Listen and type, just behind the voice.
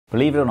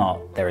Believe it or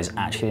not, there is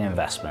actually an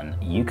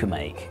investment you can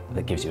make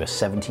that gives you a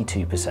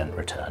 72%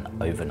 return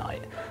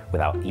overnight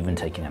without even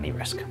taking any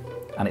risk.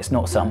 And it's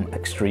not some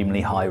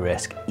extremely high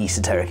risk,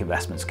 esoteric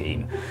investment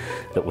scheme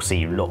that will see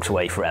you locked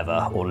away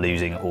forever or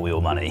losing all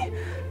your money.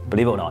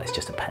 Believe it or not, it's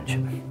just a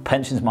pension.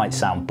 Pensions might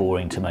sound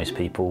boring to most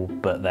people,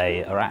 but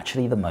they are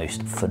actually the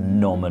most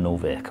phenomenal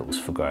vehicles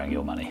for growing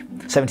your money.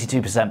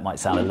 72% might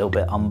sound a little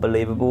bit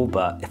unbelievable,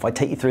 but if I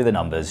take you through the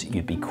numbers,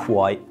 you'd be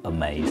quite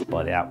amazed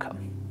by the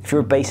outcome. If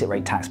you're a basic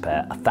rate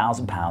taxpayer,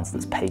 £1,000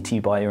 that's paid to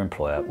you by your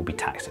employer will be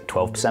taxed at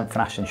 12% for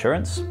national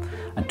insurance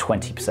and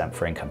 20%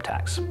 for income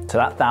tax. So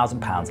that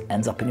 £1,000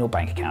 ends up in your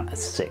bank account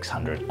as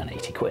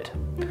 680 quid.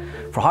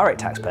 For a high rate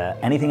taxpayer,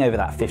 anything over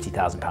that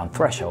 £50,000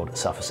 threshold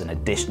suffers an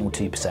additional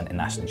 2% in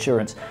national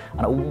insurance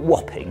and a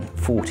whopping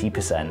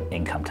 40%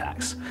 income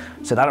tax.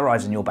 So that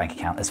arrives in your bank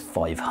account as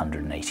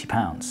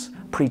 £580.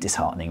 Pretty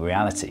disheartening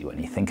reality when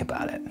you think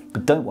about it.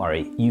 But don't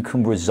worry, you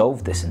can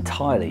resolve this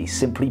entirely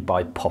simply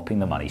by popping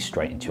the money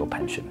straight into your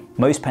pension.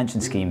 Most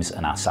pension schemes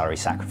are now salary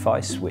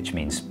sacrifice, which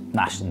means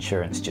national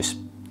insurance just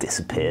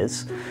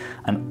disappears,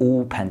 and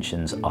all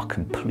pensions are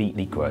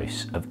completely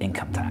gross of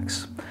income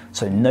tax.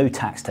 So no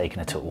tax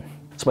taken at all.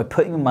 So by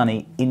putting the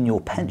money in your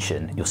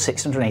pension, your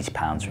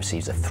 £680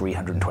 receives a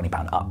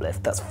 £320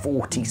 uplift. That's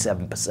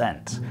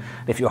 47%. And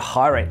if you're a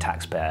high rate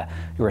taxpayer,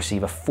 you'll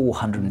receive a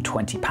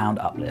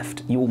 £420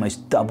 uplift. You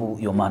almost double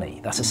your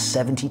money. That's a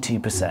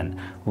 72%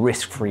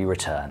 risk-free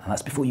return. And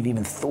that's before you've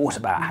even thought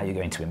about how you're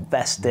going to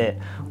invest it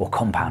or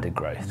compounded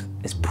growth.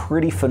 It's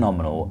pretty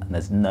phenomenal, and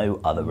there's no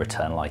other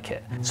return like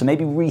it. So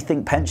maybe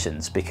rethink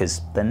pensions,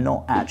 because they're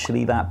not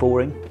actually that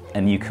boring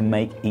and you can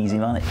make easy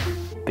money.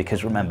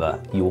 Because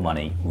remember, your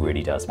money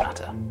really does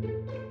matter.